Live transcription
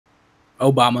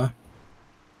Obama.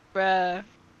 Bruh.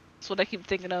 That's what I keep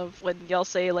thinking of when y'all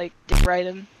say, like, Dick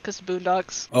riding, because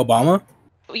Boondocks. Obama?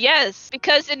 Yes,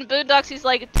 because in Boondocks he's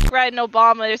like, Dick riding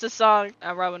Obama, there's a song.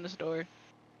 I'm robbing the store.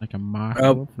 Like a moth to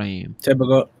a flame.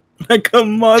 Typical. Like a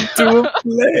moth to a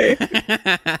flame.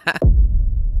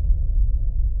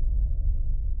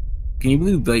 Can you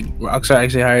believe, like, Rockstar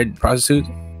actually hired prostitutes?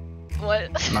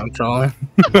 What? No, I'm trolling.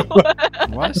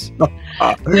 What?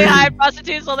 They hired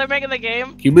prostitutes while they're making the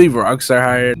game? Can you believe Rockstar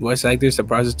hired voice actors to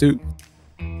prostitute?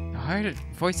 I hired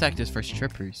voice actors for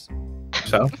strippers.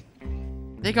 So?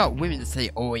 They got women to say,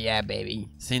 "Oh yeah, baby,"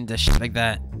 saying this shit like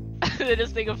that. They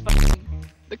just think of fucking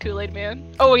the Kool-Aid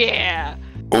Man. Oh yeah!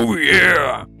 Oh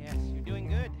yeah! Yes, you're doing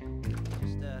good.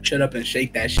 Just, Shut up and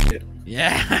shake that shit.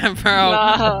 Yeah, bro.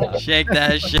 Nah. Shake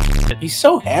that shit. He's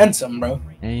so handsome, bro.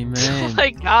 Oh Amen. my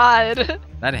god.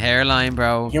 That hairline,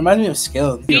 bro. He reminds me of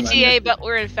Skilled. GTA, but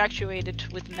we're infatuated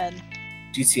with men.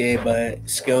 GTA, but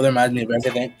Skilled reminds me of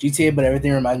everything. GTA, but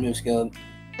everything reminds me of Skilled.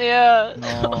 Yeah.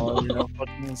 No, you don't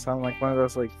fucking sound like one of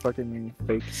those like fucking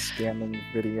fake scamming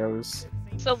videos.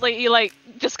 Sounds like you like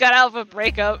just got out of a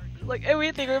breakup. Like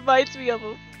everything reminds me of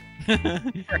him.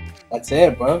 That's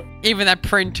it, bro. Even that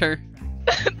printer.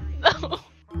 No.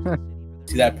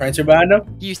 See that printer behind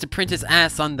him? He used to print his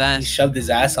ass on He that. shoved his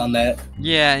ass on that.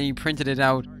 Yeah, and he printed it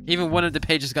out. Even one of the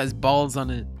pages got his balls on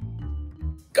it.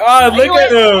 God, look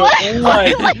at him! What? Oh my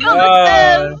Look at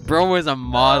god. Bro was a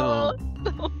model.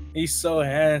 He's so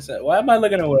handsome. Why am I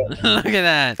looking at what? Look at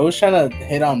that. I was trying to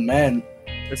hit on men.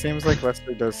 It seems like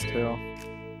Wesley does too.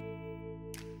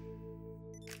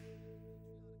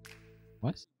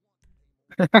 What?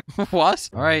 What?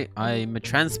 Alright, I'm a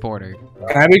transporter.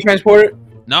 Can I be transported?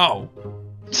 No.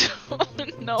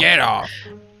 No. Get off.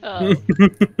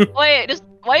 Wait, just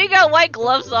why you got white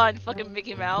gloves on, fucking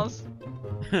Mickey Mouse?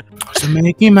 It's a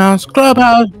Mickey Mouse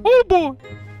Clubhouse. Oh boy.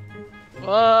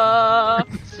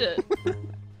 Shit.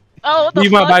 Oh, what the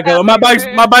Leave fuck? my bike alone.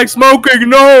 happened? My bike's smoking.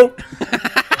 No.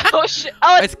 Oh shit.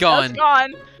 Oh, It's gone. It's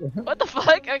gone. What the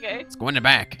fuck? Okay. It's going in the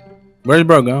back. Where's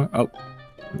bro going? Oh,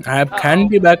 I have Uh-oh.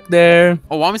 candy back there.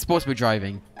 Oh, I'm supposed to be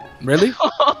driving. Really?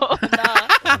 Oh,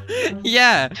 nah.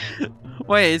 Yeah.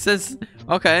 Wait, it says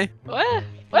okay. What?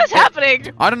 What's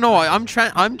happening? I don't know. I'm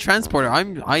transporter.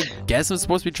 I guess I'm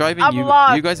supposed to be driving. I'm You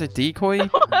lost. guys are decoy.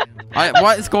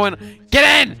 What is going?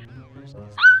 Get in!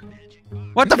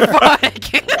 What the fuck?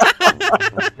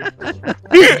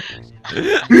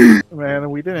 Man,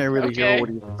 we didn't really Okay. hear what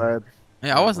he said.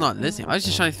 Yeah, I was not listening. I was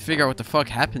just trying to figure out what the fuck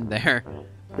happened there.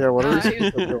 Yeah, what are we He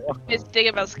supposed to do? He's thinking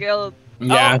about skill.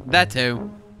 Yeah. That too.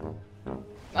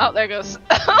 Oh, there it goes.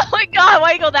 Oh my god,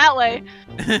 why you go that way?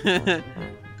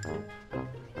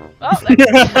 Oh, there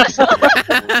it goes.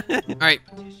 Alright.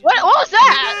 What was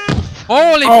that?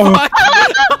 Holy fuck!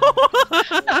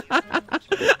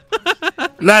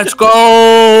 Let's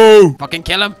go. Fucking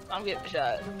kill him. I'm getting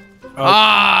shot.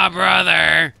 Ah,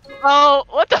 brother. Oh,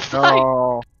 what the fuck?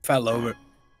 No, Fell over.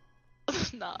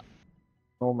 Nah,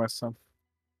 don't miss him.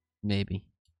 Maybe.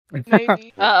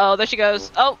 maybe. Uh oh, there she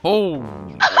goes. Oh, Oh.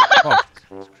 Fuck.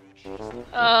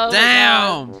 oh.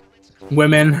 Damn.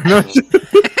 Women. Yeah,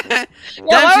 Damn,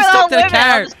 why she's were all stuck to the women on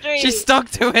car. the street? She's stuck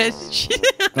to it.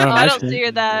 Oh, I don't see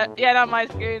her that. Yeah, not my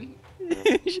screen.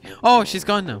 Oh, she's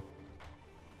gone now.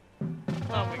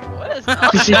 Oh my god, what is I'm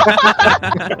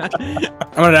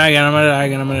gonna die again. I'm gonna die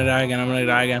again. I'm gonna die again. I'm gonna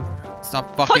die again.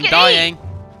 Stop fucking Fucking dying.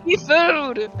 Eat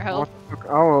food! Help. What the fuck?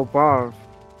 Oh, above.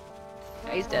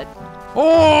 Yeah, he's dead.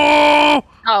 Oh!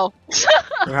 Oh.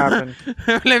 What happened?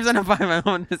 Who lives in a five? I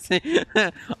want to see.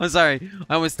 I'm sorry.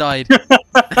 I almost died.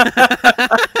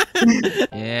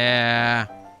 Yeah.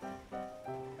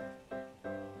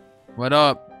 What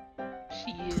up?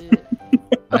 Shit.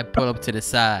 I pull up to the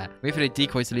side. Wait for the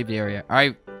decoys to leave the area.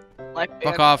 Alright, Like,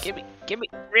 Fuck man, off. Give me,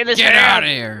 rid this get man. out of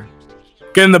here.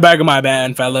 Get in the back of my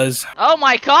van, fellas. Oh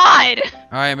my god!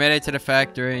 Alright, made it to the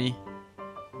factory.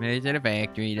 Made it to the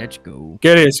factory. Let's go.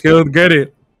 Get it, Skilled. Get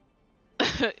it.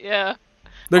 Yeah.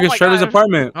 Look Oh at my Trevor's God.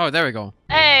 apartment. Oh, there we go.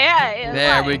 Hey, yeah.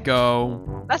 There hi. we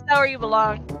go. That's not where you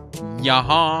belong.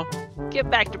 Yaha. Get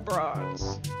back to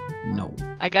bronze. No.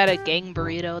 I got a gang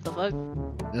burrito. What the fuck?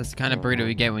 That's the kind of burrito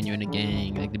you get when you're in a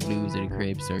gang, like the Blues or the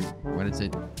Crips or what is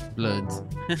it? Bloods.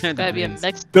 The Gotta be a Blues.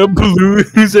 Mexican. The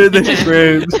Blues or the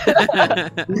Cribs.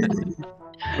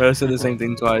 Bro, I said the same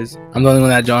thing twice. I'm the only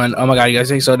one that joined. Oh my god, you guys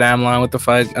take so damn long. What the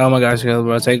fuck? Oh my gosh, Skilled,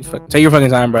 bro. Take your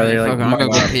fucking time, brother. Fuck, Like, I'm oh my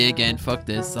gonna go God. pee again. Fuck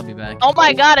this. I'll be back. Oh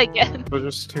my god, again. So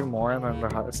just two more and then the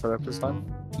hot setup is done?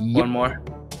 Yep. One more.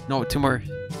 No, two more.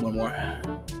 One more.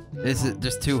 There's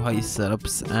two heist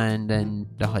setups and then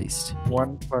the heist.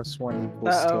 1 + 1 =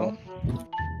 Uh-oh. 2.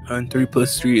 And 3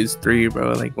 + 3 is 3,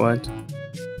 bro. Like what?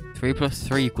 3 plus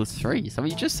 3 equals 3. Is that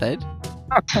what you just said?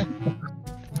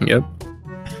 Yep.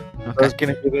 That's Okay.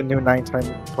 gonna be the new 9 times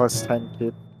plus 10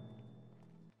 kid.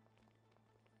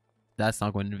 That's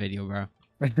not going in the video, bro.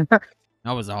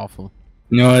 That was awful.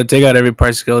 You know what? Take out every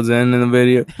part skills in the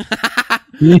video.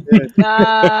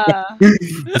 Nah.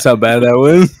 That's how bad that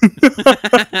was.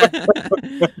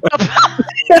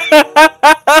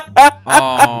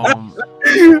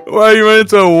 Why you ran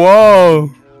into a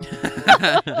wall?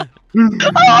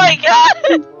 Oh my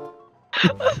god!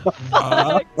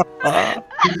 Fuck!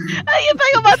 You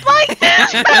bang on my bike!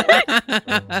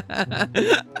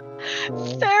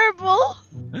 It's terrible.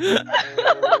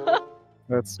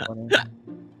 That's funny.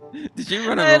 Did you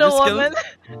run a Little rubber woman.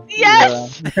 skill?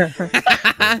 Yes.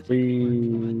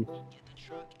 We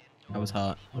That was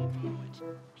hot.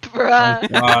 Bruh.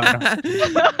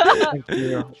 thank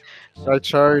you. I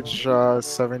charge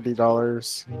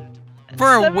 $70.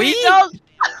 For a $70. week?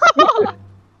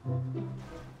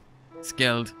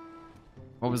 Skilled.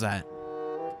 What was that?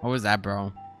 What was that,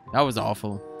 bro? That was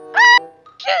awful.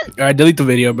 Alright, delete the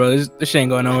video, bro. This shit ain't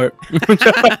going nowhere.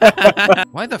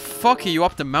 Why the fuck are you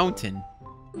up the mountain?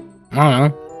 I don't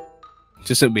know.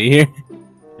 Just to be here.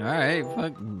 Alright,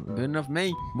 fuck. Good enough,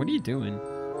 mate. What are you doing?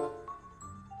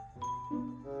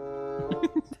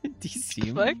 Do you see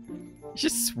him? Fuck.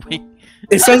 Just swing.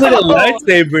 It sounds like a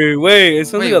lightsaber. Wait, it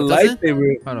sounds Wait, like a does it?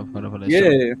 lightsaber. Hold up.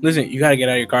 Yeah. Listen, you gotta get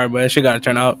out of your car, but that shit gotta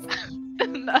turn off.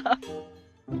 Nah.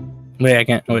 Wait, I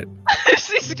can't. Wait.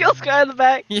 See skills guy in the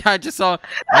back. Yeah, I just saw.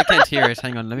 I can't hear it.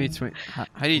 Hang on, let me swing. How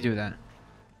do you do that?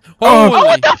 Oh. Holy!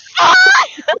 What the fuck?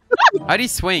 How do you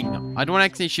swing? I don't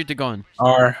actually shoot the gun.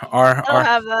 R. I don't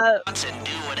have that.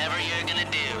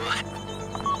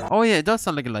 Oh yeah, it does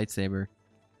sound like a lightsaber.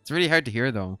 It's really hard to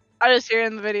hear though. I just hear it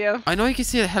in the video. I know you can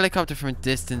see a helicopter from a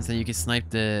distance and you can snipe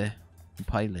the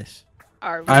pilot.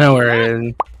 I know where it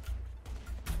is.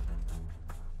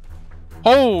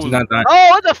 Oh! It's not that. Oh,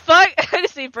 what the fuck? I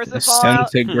just see a person fall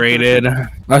out. Disintegrated.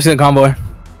 I see the convoy.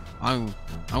 I'm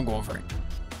going for it.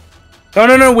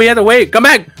 No. We have to wait. Come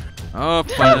back. Oh,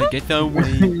 fine, get the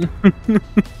way.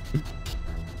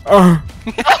 Oh.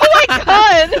 Oh my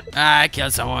god! I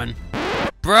killed someone.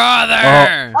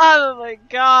 Brother! Oh my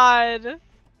god.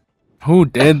 Who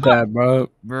did that, bro?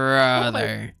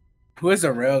 Brother. Who is a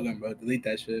railgun, bro? Delete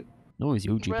that shit. No, it's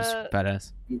you, Jeepers. Bruh.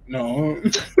 Badass. No.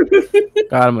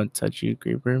 God, I'm gonna touch you,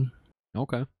 creeper.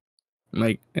 Okay.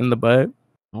 Like in the butt.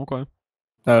 Okay.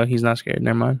 Oh, he's not scared.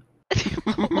 Never mind.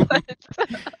 What?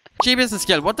 Jeepers is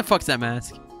scared. What the fuck's that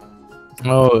mask?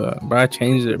 Oh, bro, I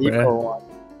changed it, bro. Equal one.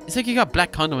 It's like you got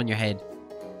black condom on your head.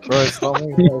 Bro, it's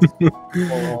only this.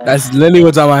 That's literally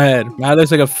what's on my head. Now there's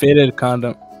like a fitted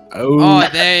condom. Oh,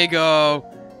 there you go.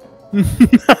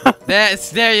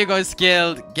 There you go,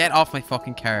 skilled. Get off my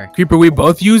fucking car. Creeper, we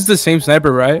both used the same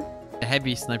sniper, right? The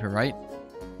heavy sniper, right?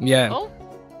 Yeah. Oh.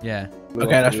 Yeah. Okay,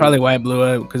 that's probably why it blew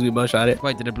up, because we both shot it.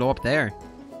 Wait, did it blow up there?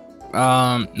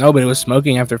 No, but it was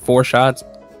smoking after 4 shots.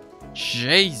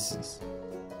 Jesus.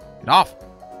 Get off.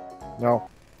 No.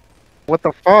 What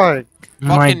the fuck? Oh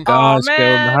my Fucking- god, Oh, Skilled.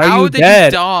 man. How are you did you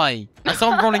dead? die? I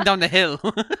saw him rolling down the hill.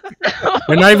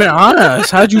 You're not even on us.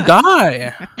 How'd you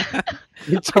die?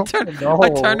 You don't know. I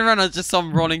turned around and I just saw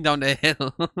him rolling down the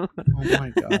hill. Oh my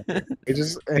god. I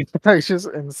just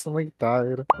instantly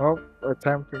died. Well,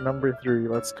 attempt number 3.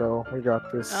 Let's go. We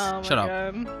got this. Oh my Shut up.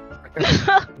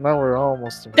 god. Now we're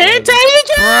almost.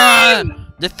 Bruh,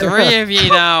 the 3 of you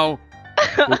now.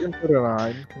 We can put it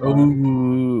on. Come on.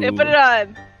 Ooh. Yeah, put it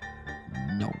on.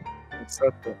 No.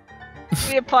 Accept it.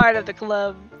 Be a part of the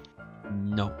club.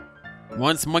 No.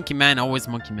 Once monkey man, always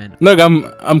monkey man. Look,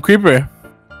 I'm creeper.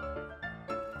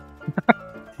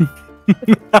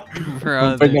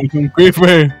 Brother, I'm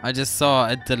creeper. I just saw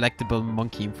a delectable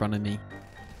monkey in front of me.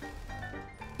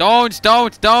 Don't!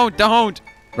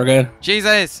 We're good.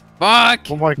 Jesus! Fuck!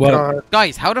 Oh my What? god.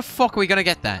 Guys, how the fuck are we gonna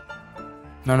get that?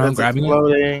 No, I'm It's grabbing it.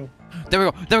 exploding. There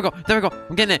we go.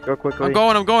 I'm getting it. Go quickly. I'm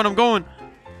going.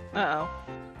 Uh-oh.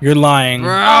 You're lying. Oh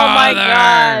my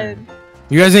god.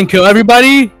 You guys didn't kill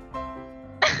everybody?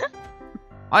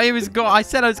 I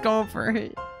said I was going for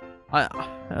it. Oh my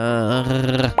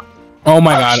god. Oh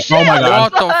my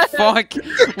god. What the fuck?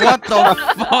 What the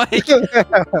fuck?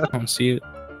 I don't see it.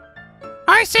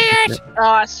 I see it!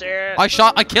 Oh, shit.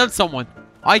 I killed someone.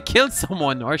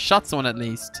 Or shot someone at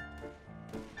least.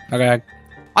 Okay.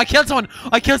 I killed someone.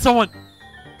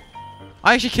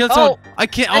 I actually killed Oh, someone. I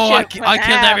killed went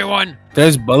half. everyone.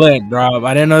 There's bullet drop.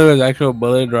 I didn't know there was actual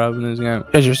bullet drop in this game.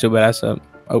 Because you're stupid ass up.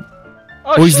 Oh,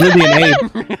 Oh, he's shit. literally an ape.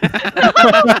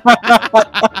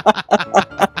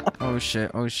 Oh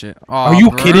shit. Oh, Are you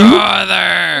kidding me?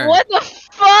 brother. What the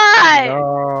fuck?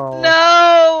 No.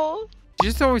 No. Did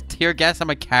you throw tear gas at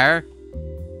my car?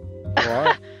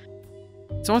 What?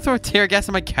 Someone throw tear gas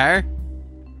at my car?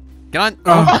 Get on.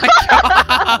 Oh. Oh my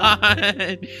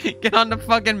god! Get on the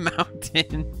fucking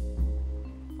mountain.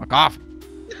 Fuck off.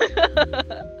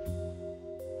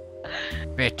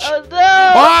 Bitch. Oh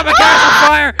no! Oh, my car's on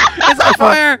fire! It's on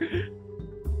fire!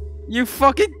 You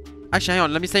fucking... Actually, hang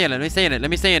on. Let me stay in it. Let me stay in it. Let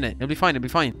me stay in it. It'll be fine. It'll be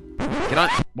fine. Get on.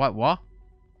 What? What?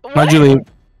 How'd you leave?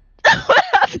 What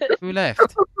happened? Who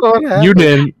left? What happened? You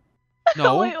didn't.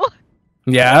 No. Wait, what?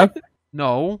 Yeah.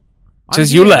 No. I'm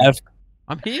Says you here. left.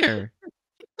 I'm here.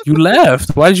 You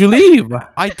left. Why did you leave?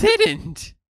 I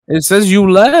didn't. It says you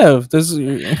left. This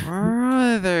is...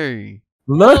 Brother.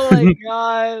 Look. Oh my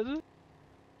god.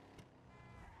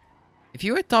 If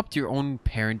you adopt your own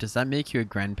parent, does that make you a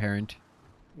grandparent?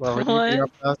 Why would you be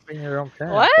What? upsetting your own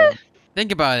parents? What? then?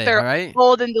 Think about it, They're alright?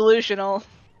 old and delusional.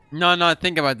 No,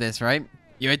 think about this, right?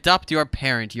 You adopt your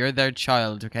parent, you're their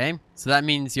child, okay? So that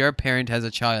means your parent has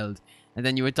a child. And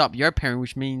then you adopt your parent,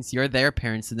 which means you're their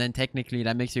parents. So then technically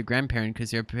that makes you a grandparent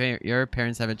because your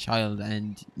parents have a child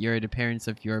and you're the parents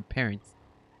of your parents.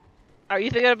 Are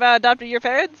you thinking about adopting your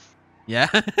parents? Yeah?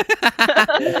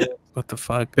 What the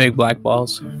fuck? Big black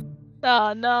balls.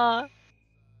 Oh no.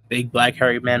 Big black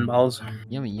hairy man balls.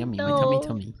 Yummy, yummy. No. My tummy,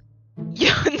 tummy.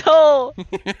 You know.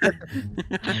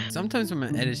 Sometimes when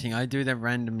I'm editing, I do that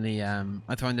randomly. I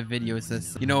throw in the videos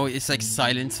that's, you know, it's like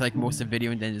silence like most of the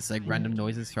video and then it's like random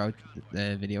noises throughout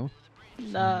the video.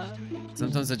 Nah.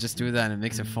 Sometimes I just do that and it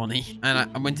makes it funny.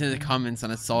 And I went into the comments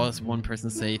and I saw this one person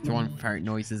say throw on fart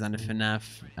noises and a FNAF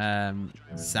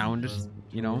sound,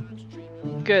 you know,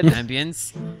 Good.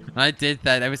 ambience. And I did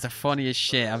that. That was the funniest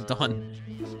shit I've done.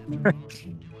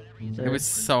 It was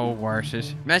so worth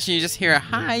it. Imagine you just hear a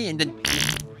hi and then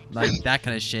like that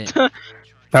kind of shit.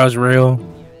 That was real.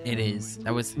 It is.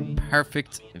 That was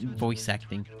perfect voice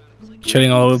acting.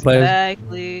 Shitting all over the place.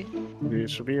 Exactly. You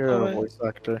should be a voice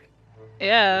actor.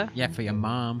 Yeah. Yeah, for your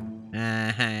mom.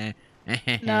 Nah.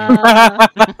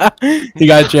 You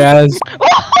got your ass.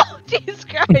 Oh, Jesus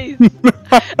Christ!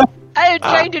 I am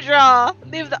trying to draw.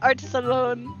 Leave the artist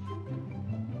alone.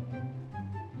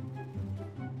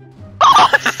 Oh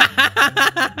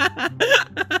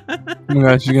my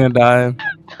gosh, she's gonna die.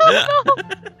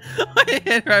 I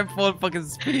hit her at full fucking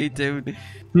speed, dude.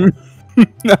 No,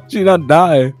 she not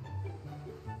die.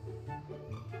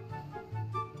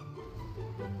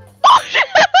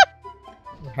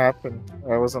 What happened?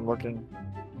 I wasn't looking.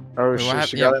 Oh Wait, what shit, hap-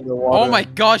 she yeah. got in the water. Oh my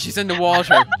god, she's in the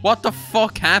water. What the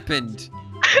fuck happened?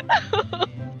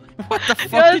 What the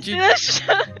fuck did you...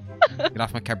 Get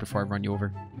off my car before I run you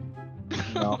over.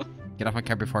 No. Get off my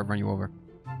car before I run you over.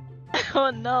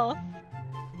 Oh no.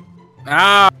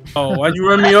 Ow! Why'd you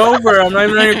run me over? I'm not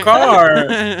even in your car.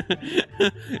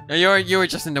 You were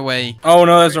just in the way. Oh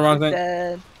no, that's the wrong thing.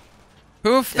 Dead.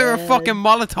 Who threw a Dead. fucking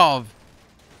Molotov?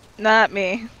 Not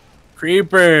me.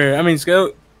 Creeper. I mean,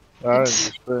 Scout. That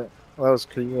was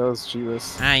creepy. That was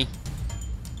Jeebus. Hi.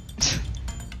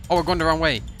 Oh, we're going the wrong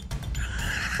way.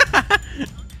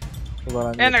 Hold on,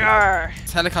 I need In the to- car.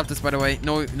 It's helicopters, by the way.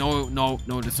 No,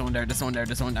 there's someone there, there's someone there,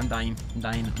 there's someone. I'm dying. I'm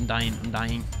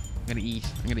gonna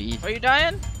eat. Are you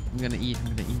dying? I'm gonna eat.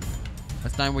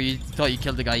 That's time where you thought you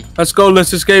killed the guy. Let's go.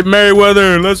 Let's escape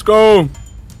Merryweather. Let's go.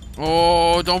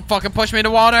 Oh, don't fucking push me in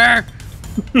the water!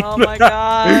 Oh my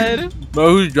god. Bro,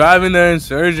 who's driving the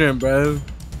insurgent, bro?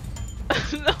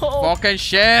 No. Fucking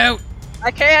shoot!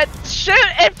 I can't shoot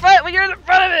in front when you're in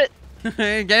front of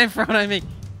it. Get in front of me.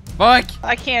 Fuck!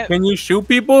 I can't. Can you shoot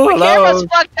people? My Hello. camera's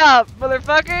fucked up,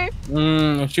 motherfucker.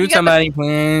 Shoot You got somebody,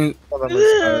 please. Hold on,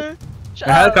 let's Shut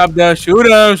The up. helicopter. Shoot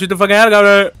him. Shoot the fucking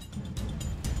helicopter.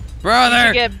 You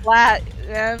Brother! get black.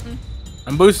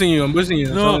 I'm boosting you. I'm boosting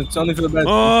you. No. It's only for the best.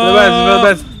 Oh. For the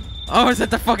best. For the best. Oh, is that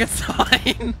the fucking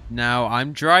sign? Now,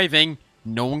 I'm driving.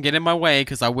 No one get in my way,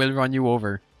 because I will run you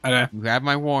over. Okay. You have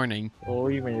my warning. Oh,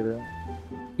 you made it.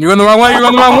 You're going the wrong way. You're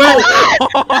going the wrong way.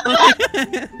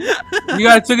 You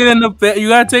gotta take it in the. You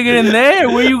gotta take it in there.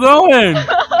 Where you going?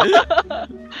 I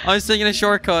was taking a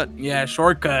shortcut. Yeah,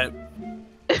 shortcut.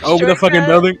 Over the fucking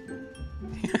building.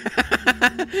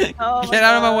 Oh my Get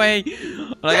out of my God. way.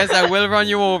 Like I said, I will run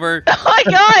you over. Oh my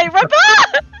god, run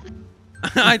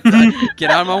back! Get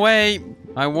out of my way.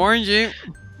 I warned you.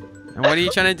 And what are you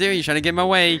trying to do? You're trying to get in my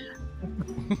way.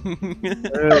 We did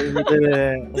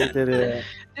it. We did it.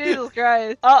 Jesus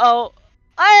Christ. Uh-oh.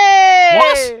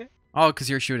 Hey! Oh, because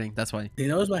you're shooting. That's why.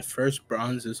 That was my first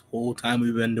bronze this whole time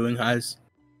we've been doing heists.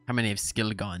 How many have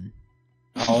skill gone?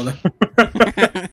 All of them.